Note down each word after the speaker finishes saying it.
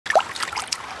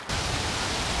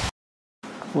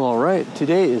Well, all right,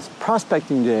 today is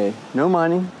prospecting day. No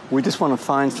mining. We just want to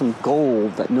find some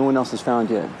gold that no one else has found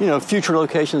yet. You know, future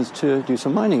locations to do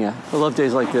some mining at. I love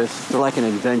days like this. They're like an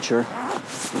adventure,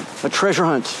 a treasure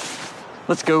hunt.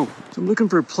 Let's go. So I'm looking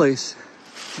for a place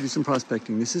to do some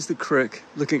prospecting. This is the creek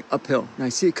looking uphill. And I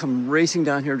see it come racing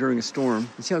down here during a storm.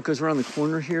 You see how it goes around the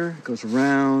corner here? It goes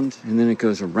around and then it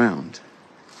goes around.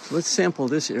 So let's sample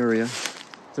this area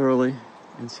thoroughly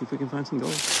and see if we can find some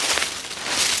gold.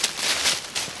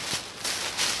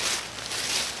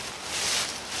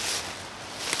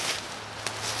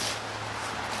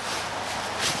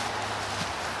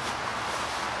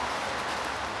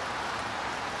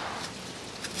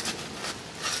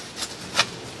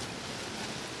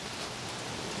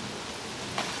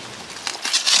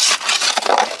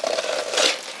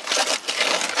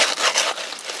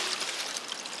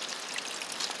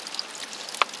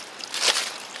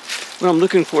 What I'm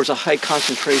looking for is a high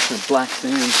concentration of black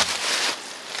sand.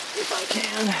 If I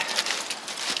can.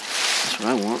 That's what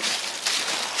I want.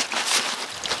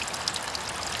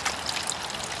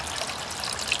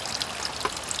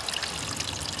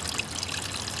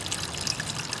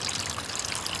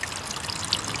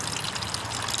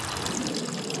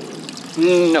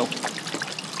 No.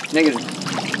 Negative.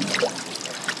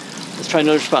 Let's try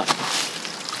another spot.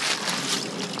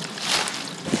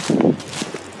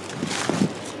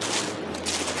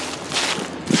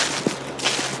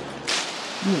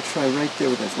 I'm going to try right there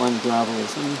with that line of gravel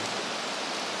is. Let me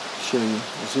show you.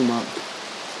 I'll zoom up.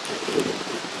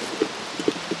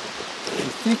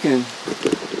 I'm thinking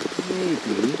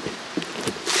maybe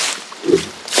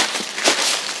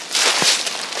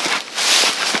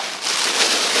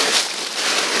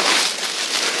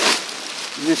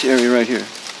this area right here.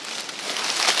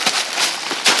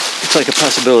 It's like a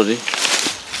possibility.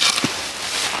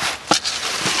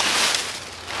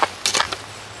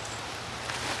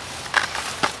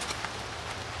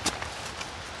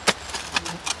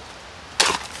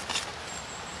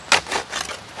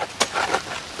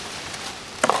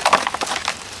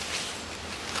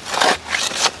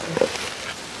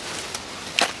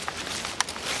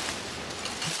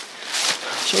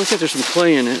 So it looks like there's some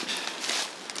clay in it.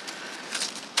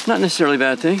 Not necessarily a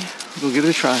bad thing. We'll give it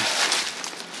a try.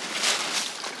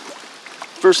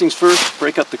 First things first,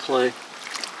 break up the clay.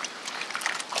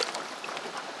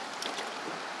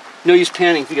 No use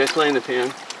panning if you got clay in the pan.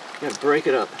 You gotta break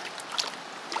it up.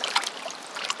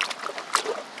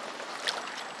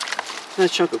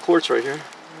 Nice chunk of quartz right here.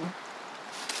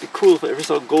 It'd be cool if I ever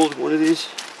saw gold in one of these.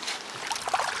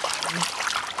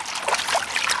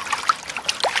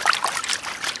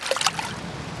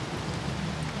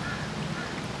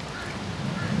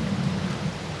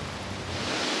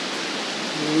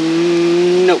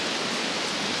 Nope.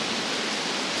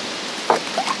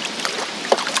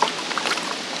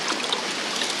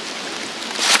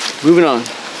 Moving on.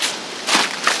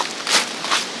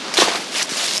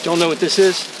 Don't know what this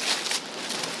is.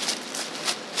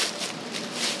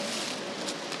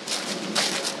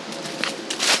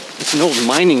 It's an old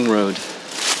mining road.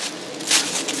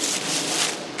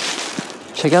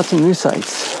 Check out some new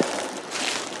sites.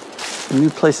 Some new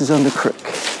places on the creek.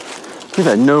 We've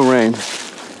had no rain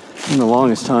in the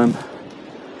longest time.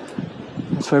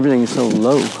 That's why everything is so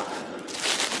low.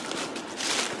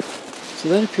 So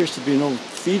that appears to be an old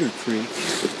feeder creek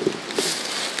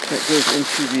that goes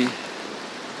into the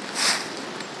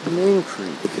main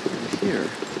creek over here.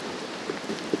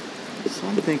 So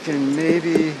I'm thinking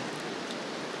maybe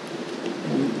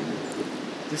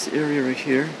this area right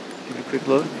here. Give it a quick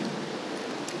look.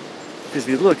 Because if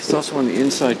you look, it's also on the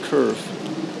inside curve.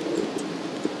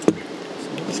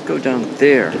 So let's go down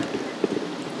there.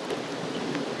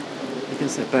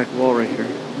 Against that back wall right here.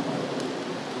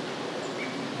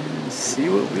 And see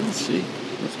what we'll see.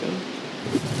 Let's go.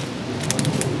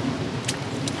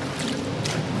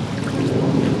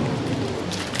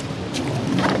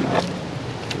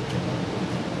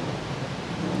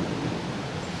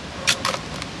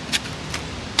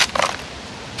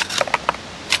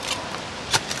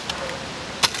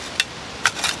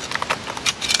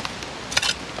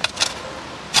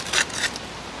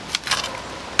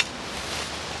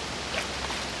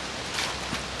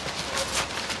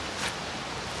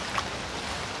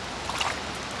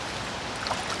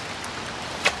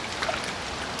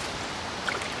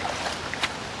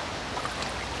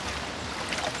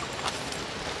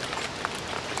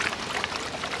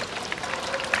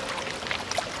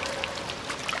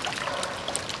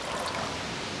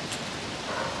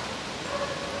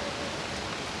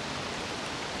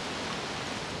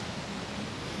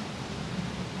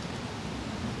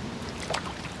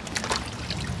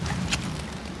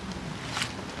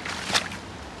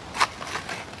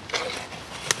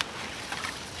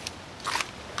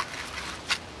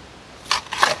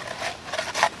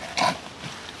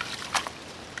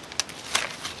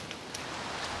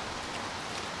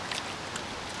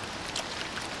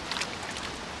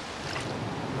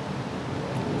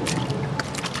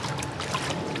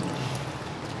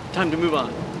 Time to move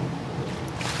on.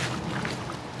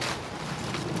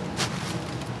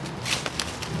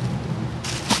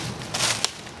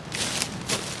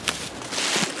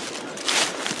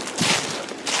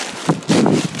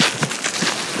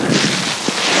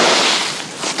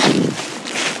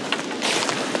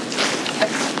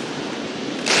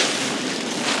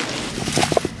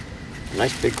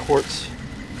 Nice big quartz.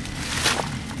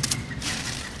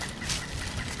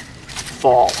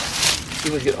 Fall.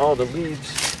 You would get all the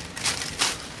leaves.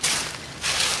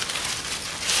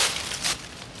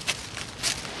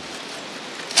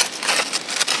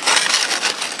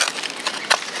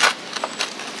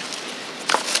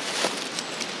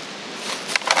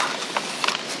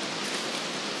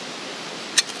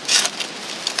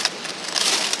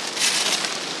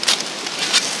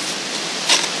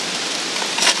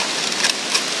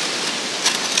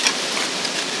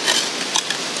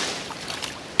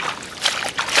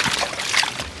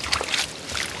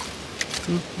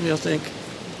 What do y'all think?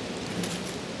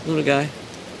 Little guy,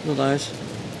 little eyes,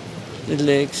 little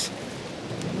legs.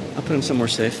 I'll put him somewhere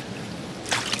safe.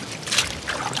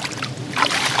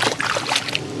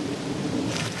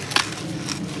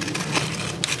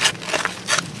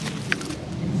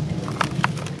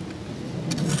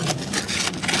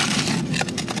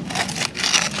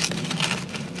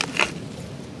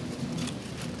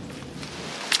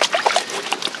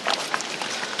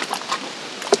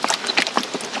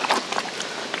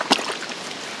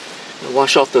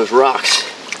 Wash off those rocks.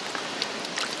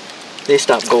 They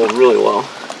stop gold really well.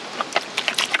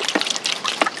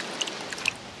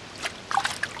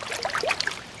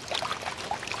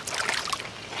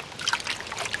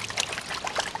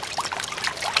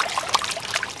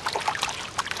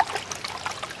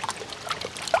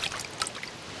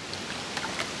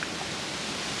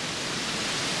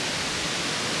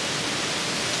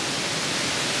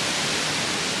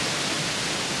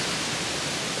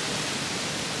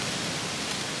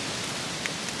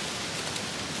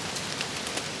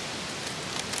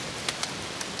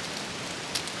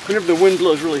 Whenever the wind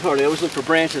blows really hard, I always look for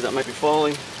branches that might be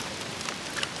falling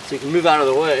so you can move out of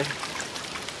the way.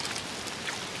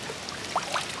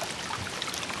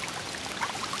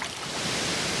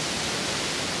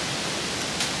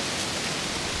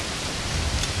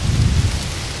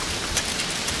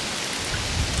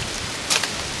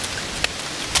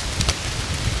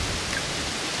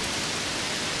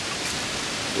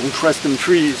 Don't trust them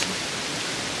trees.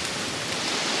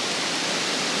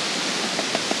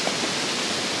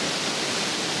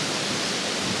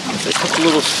 A couple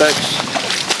little specks.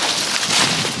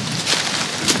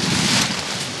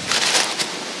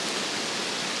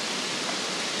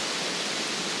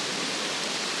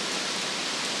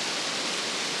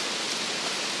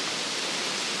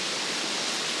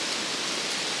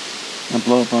 I'll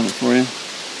blow up on it for you. You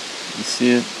can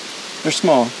see it. They're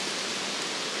small.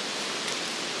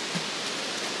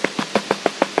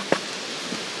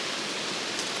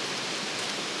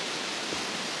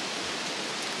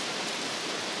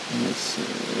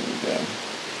 There we go.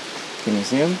 Can you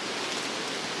see them?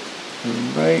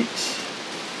 Right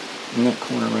in that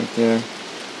corner right there.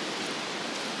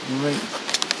 Right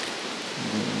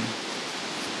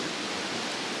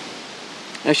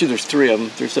there. Actually, there's three of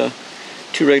them. There's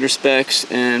two regular specks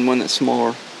and one that's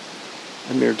smaller,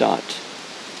 a mere dot.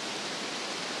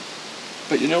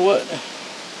 But you know what?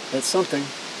 That's something.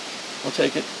 I'll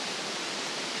take it.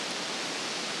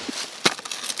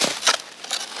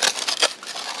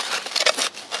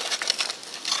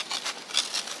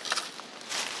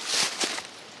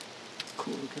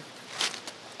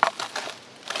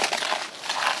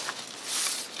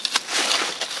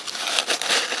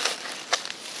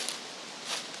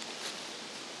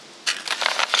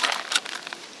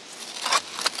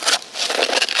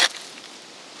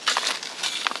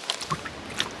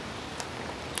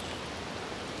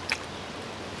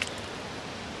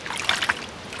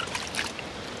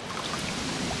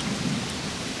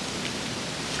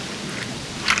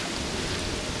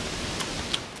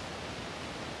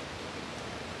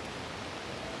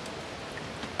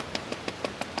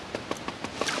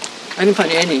 I didn't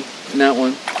find any in that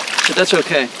one, but that's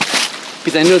okay,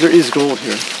 because I know there is gold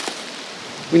here.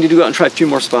 We need to go out and try a few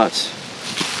more spots.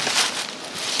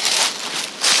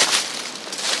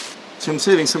 So I'm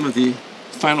saving some of the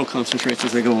final concentrates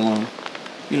as they go along.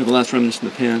 You know, the last remnants in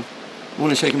the pan. I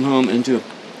want to take them home and do a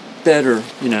better,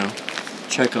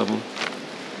 check of them.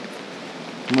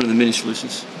 One of the mini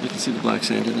sluices. You can see the black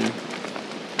sand in there.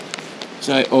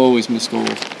 So I always miss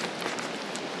gold.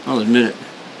 I'll admit it.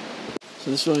 So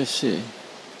this is what I see.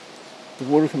 The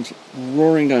water comes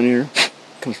roaring down here,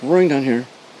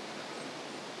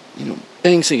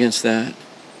 bangs against that.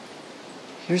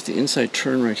 Here's the inside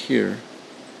turn right here.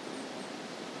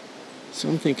 So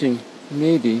I'm thinking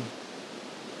maybe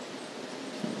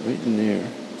right in there.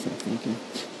 That's what I'm thinking.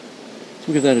 So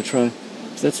we'll give that a try.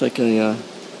 So that's like a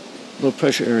low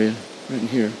pressure area right in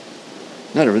here.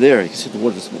 Not over there. You can see the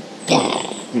water just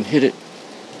and hit it.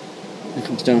 It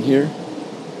comes down here.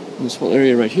 And this whole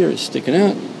area right here is sticking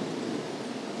out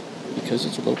because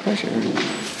it's a low pressure area.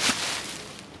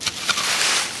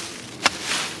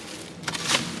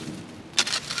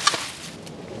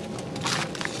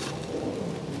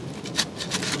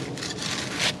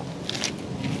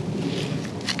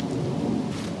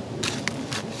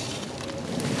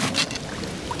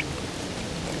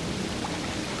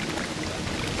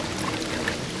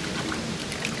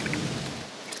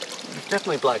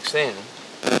 Definitely black sand.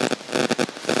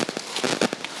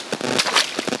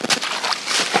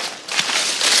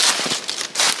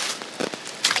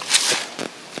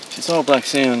 It's all black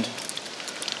sand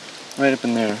right up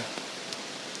in there.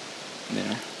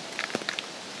 There.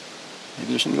 Maybe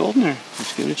there's some gold in there.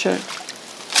 Let's give it a check.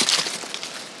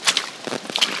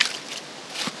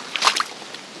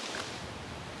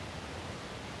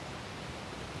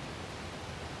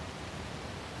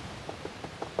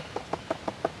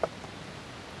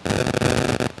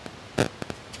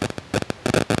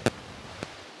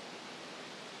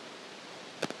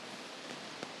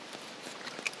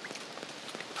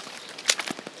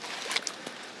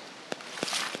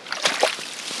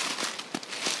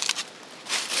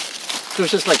 There's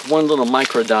just like one little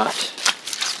micro dot,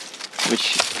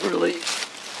 which really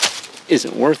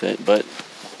isn't worth it, but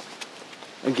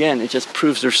again, it just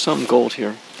proves there's some gold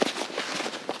here.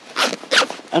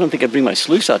 I don't think I'd bring my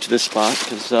sluice out to this spot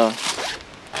because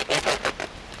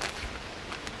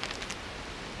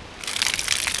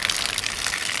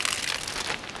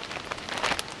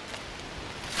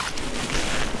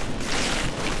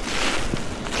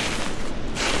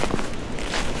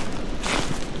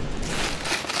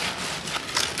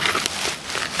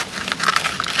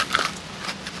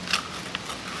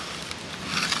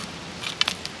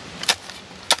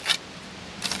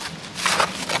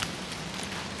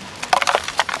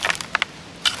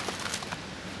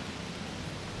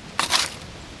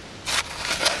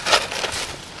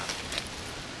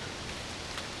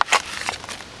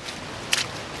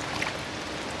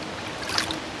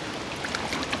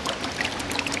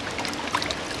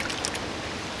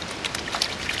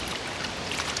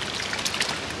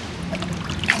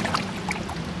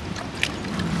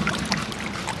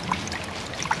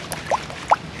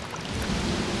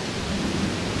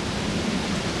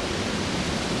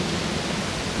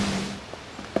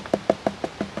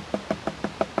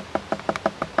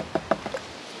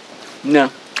no.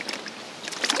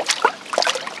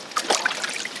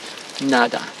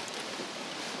 Nada.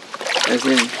 As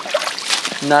in,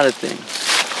 not a thing.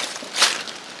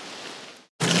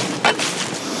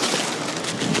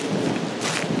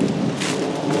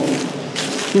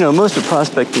 You know, most of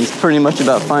prospecting is pretty much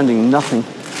about finding nothing.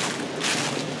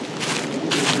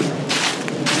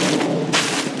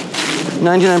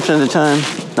 99% of the time,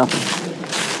 nothing.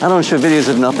 I don't show videos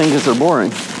of nothing because they're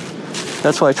boring.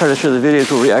 That's why I try to show the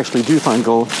videos where we actually do find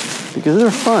gold, because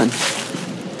they're fun.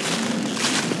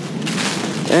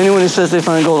 Anyone who says they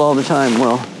find gold all the time,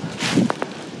 well,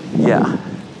 yeah.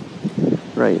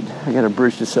 Right, I got a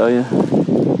bridge to sell you.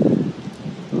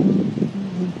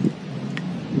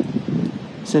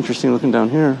 It's interesting looking down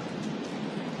here.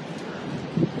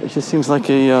 It just seems like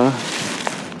a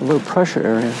low pressure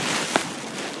area.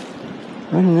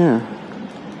 Right in there.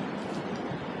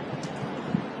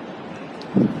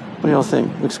 What do y'all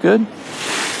think? Looks good?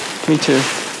 Me too.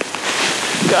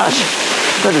 Gosh,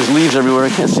 I've got there's leaves everywhere. I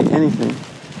can't see anything.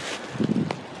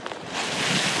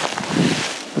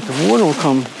 But the water will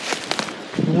come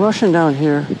rushing down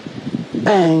here,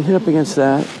 bang, hit up against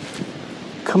that,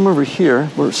 come over here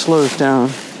where it slows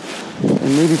down,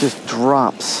 and maybe just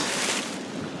drops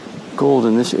gold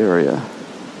in this area.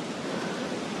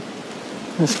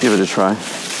 Let's give it a try.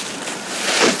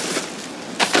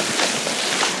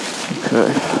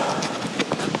 Okay.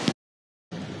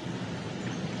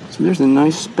 So there's a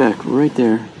nice speck right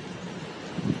there.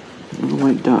 A little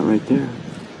white dot right there.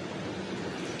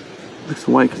 Looks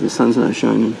white because the sun's not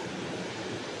shining.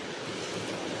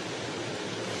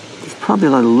 There's probably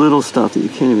a lot of little stuff that you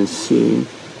can't even see.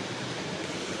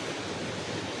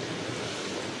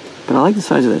 But I like the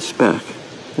size of that speck.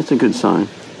 That's a good sign.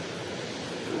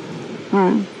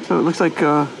 Alright, so it looks like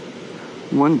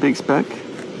one big speck.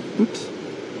 Oops.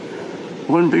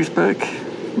 One big speck,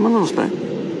 one little speck.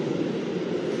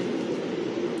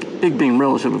 Big being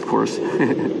relative, of course.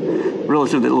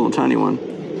 Relative to that little tiny one.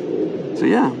 So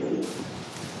yeah.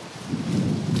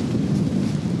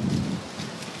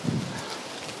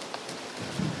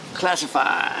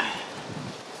 Classifier.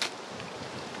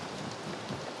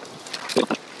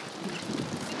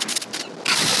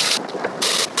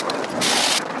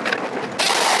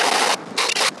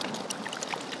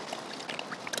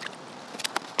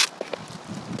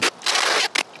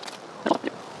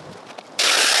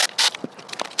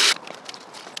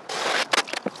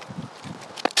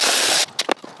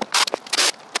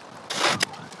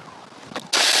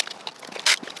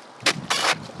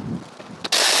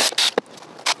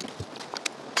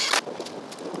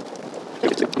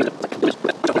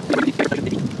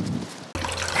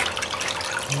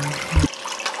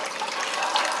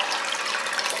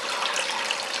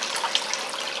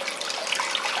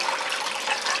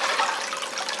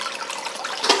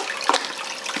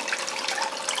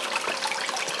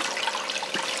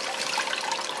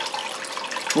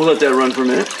 We'll let that run for a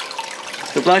minute.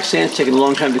 The black sand's taking a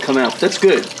long time to come out, but that's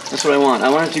good. That's what I want. I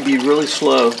want it to be really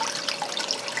slow.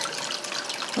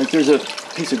 Like there's a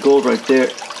piece of gold right there.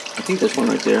 I think there's one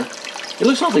right there. It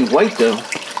looks awfully white though.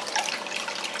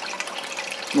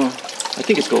 Well, I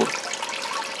think it's gold.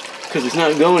 Because it's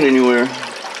not going anywhere.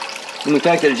 And the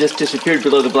fact that it just disappeared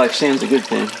below the black sand's a good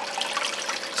thing.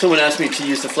 Someone asked me to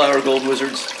use the Flower Gold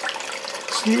Wizard's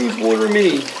Smooth Water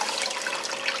Mini.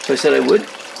 So I said I would.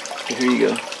 So here you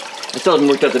go. I still haven't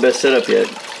worked out the best setup yet,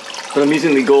 but I'm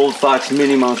using the Gold Fox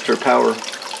Mini Monster power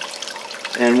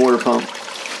and water pump.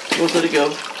 Let's let it go.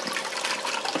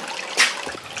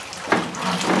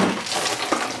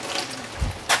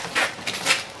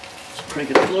 Just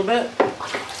crank it up a little bit.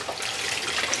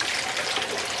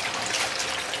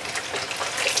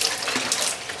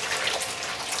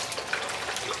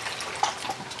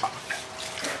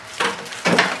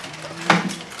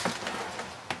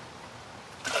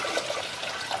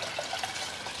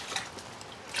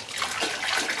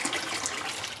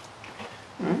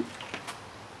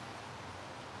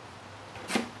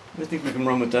 I think we can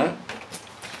run with that.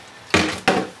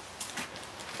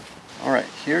 All right,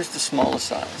 here's the smallest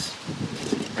size.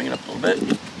 Bring it up a little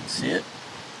bit. See it?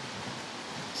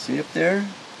 See up there?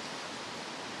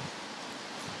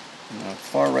 In the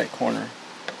far right corner.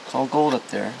 It's all gold up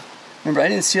there. Remember, I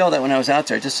didn't see all that when I was out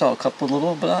there. I just saw a couple of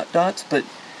little dots, but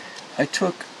I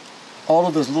took all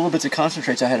of those little bits of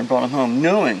concentrates I had and brought them home,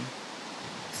 knowing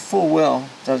full well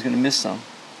that I was going to miss some.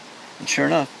 And sure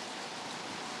enough,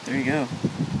 there you go.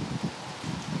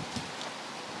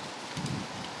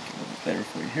 Better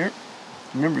for you here.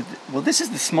 Remember, well, this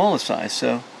is the smallest size,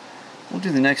 so we'll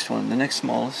do the next one, the next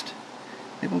smallest.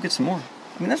 Maybe we'll get some more.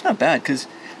 I mean, that's not bad, because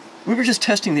we were just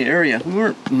testing the area. We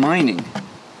weren't mining.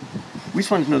 We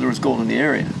just wanted to know there was gold in the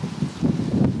area.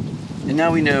 And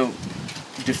now we know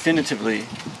definitively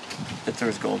that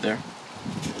there's gold there.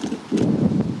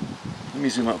 Let me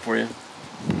zoom up for you.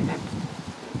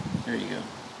 There you go.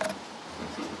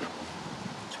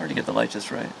 It's hard to get the light just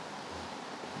right.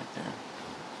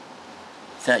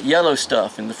 That yellow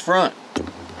stuff in the front.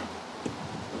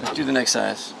 Let's do the next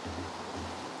size.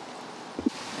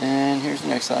 And here's the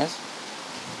next size.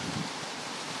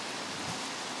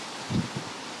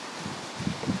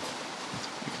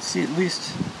 You can see at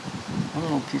least a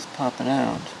little piece popping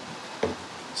out.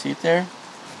 See it there?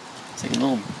 It's like a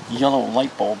little yellow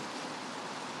light bulb.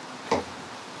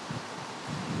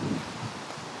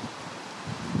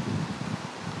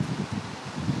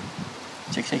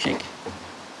 Shake, shake, shake.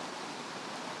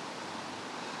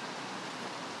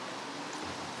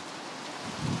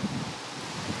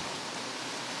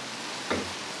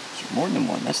 More than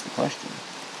one, that's the question.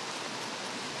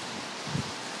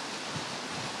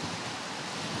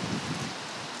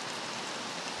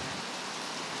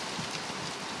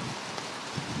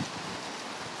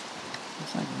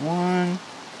 Looks like one,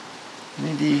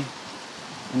 maybe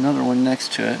another one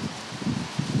next to it.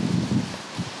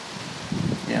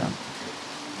 Yeah.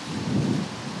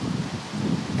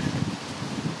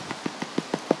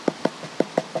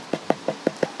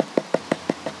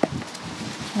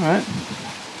 All right.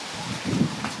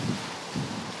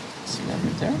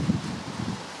 There.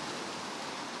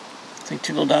 It's like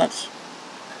two little dots.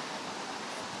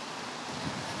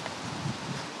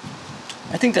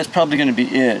 I think that's probably going to be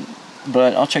it,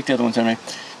 but I'll check the other ones anyway.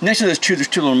 Next to those two, there's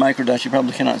two little micro dots you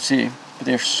probably cannot see, but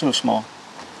they're so small.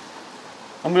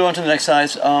 I'll move on to the next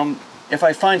size. If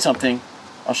I find something,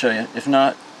 I'll show you. If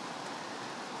not,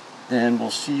 then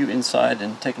we'll see you inside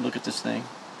and take a look at this thing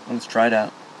when it's dried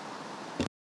out.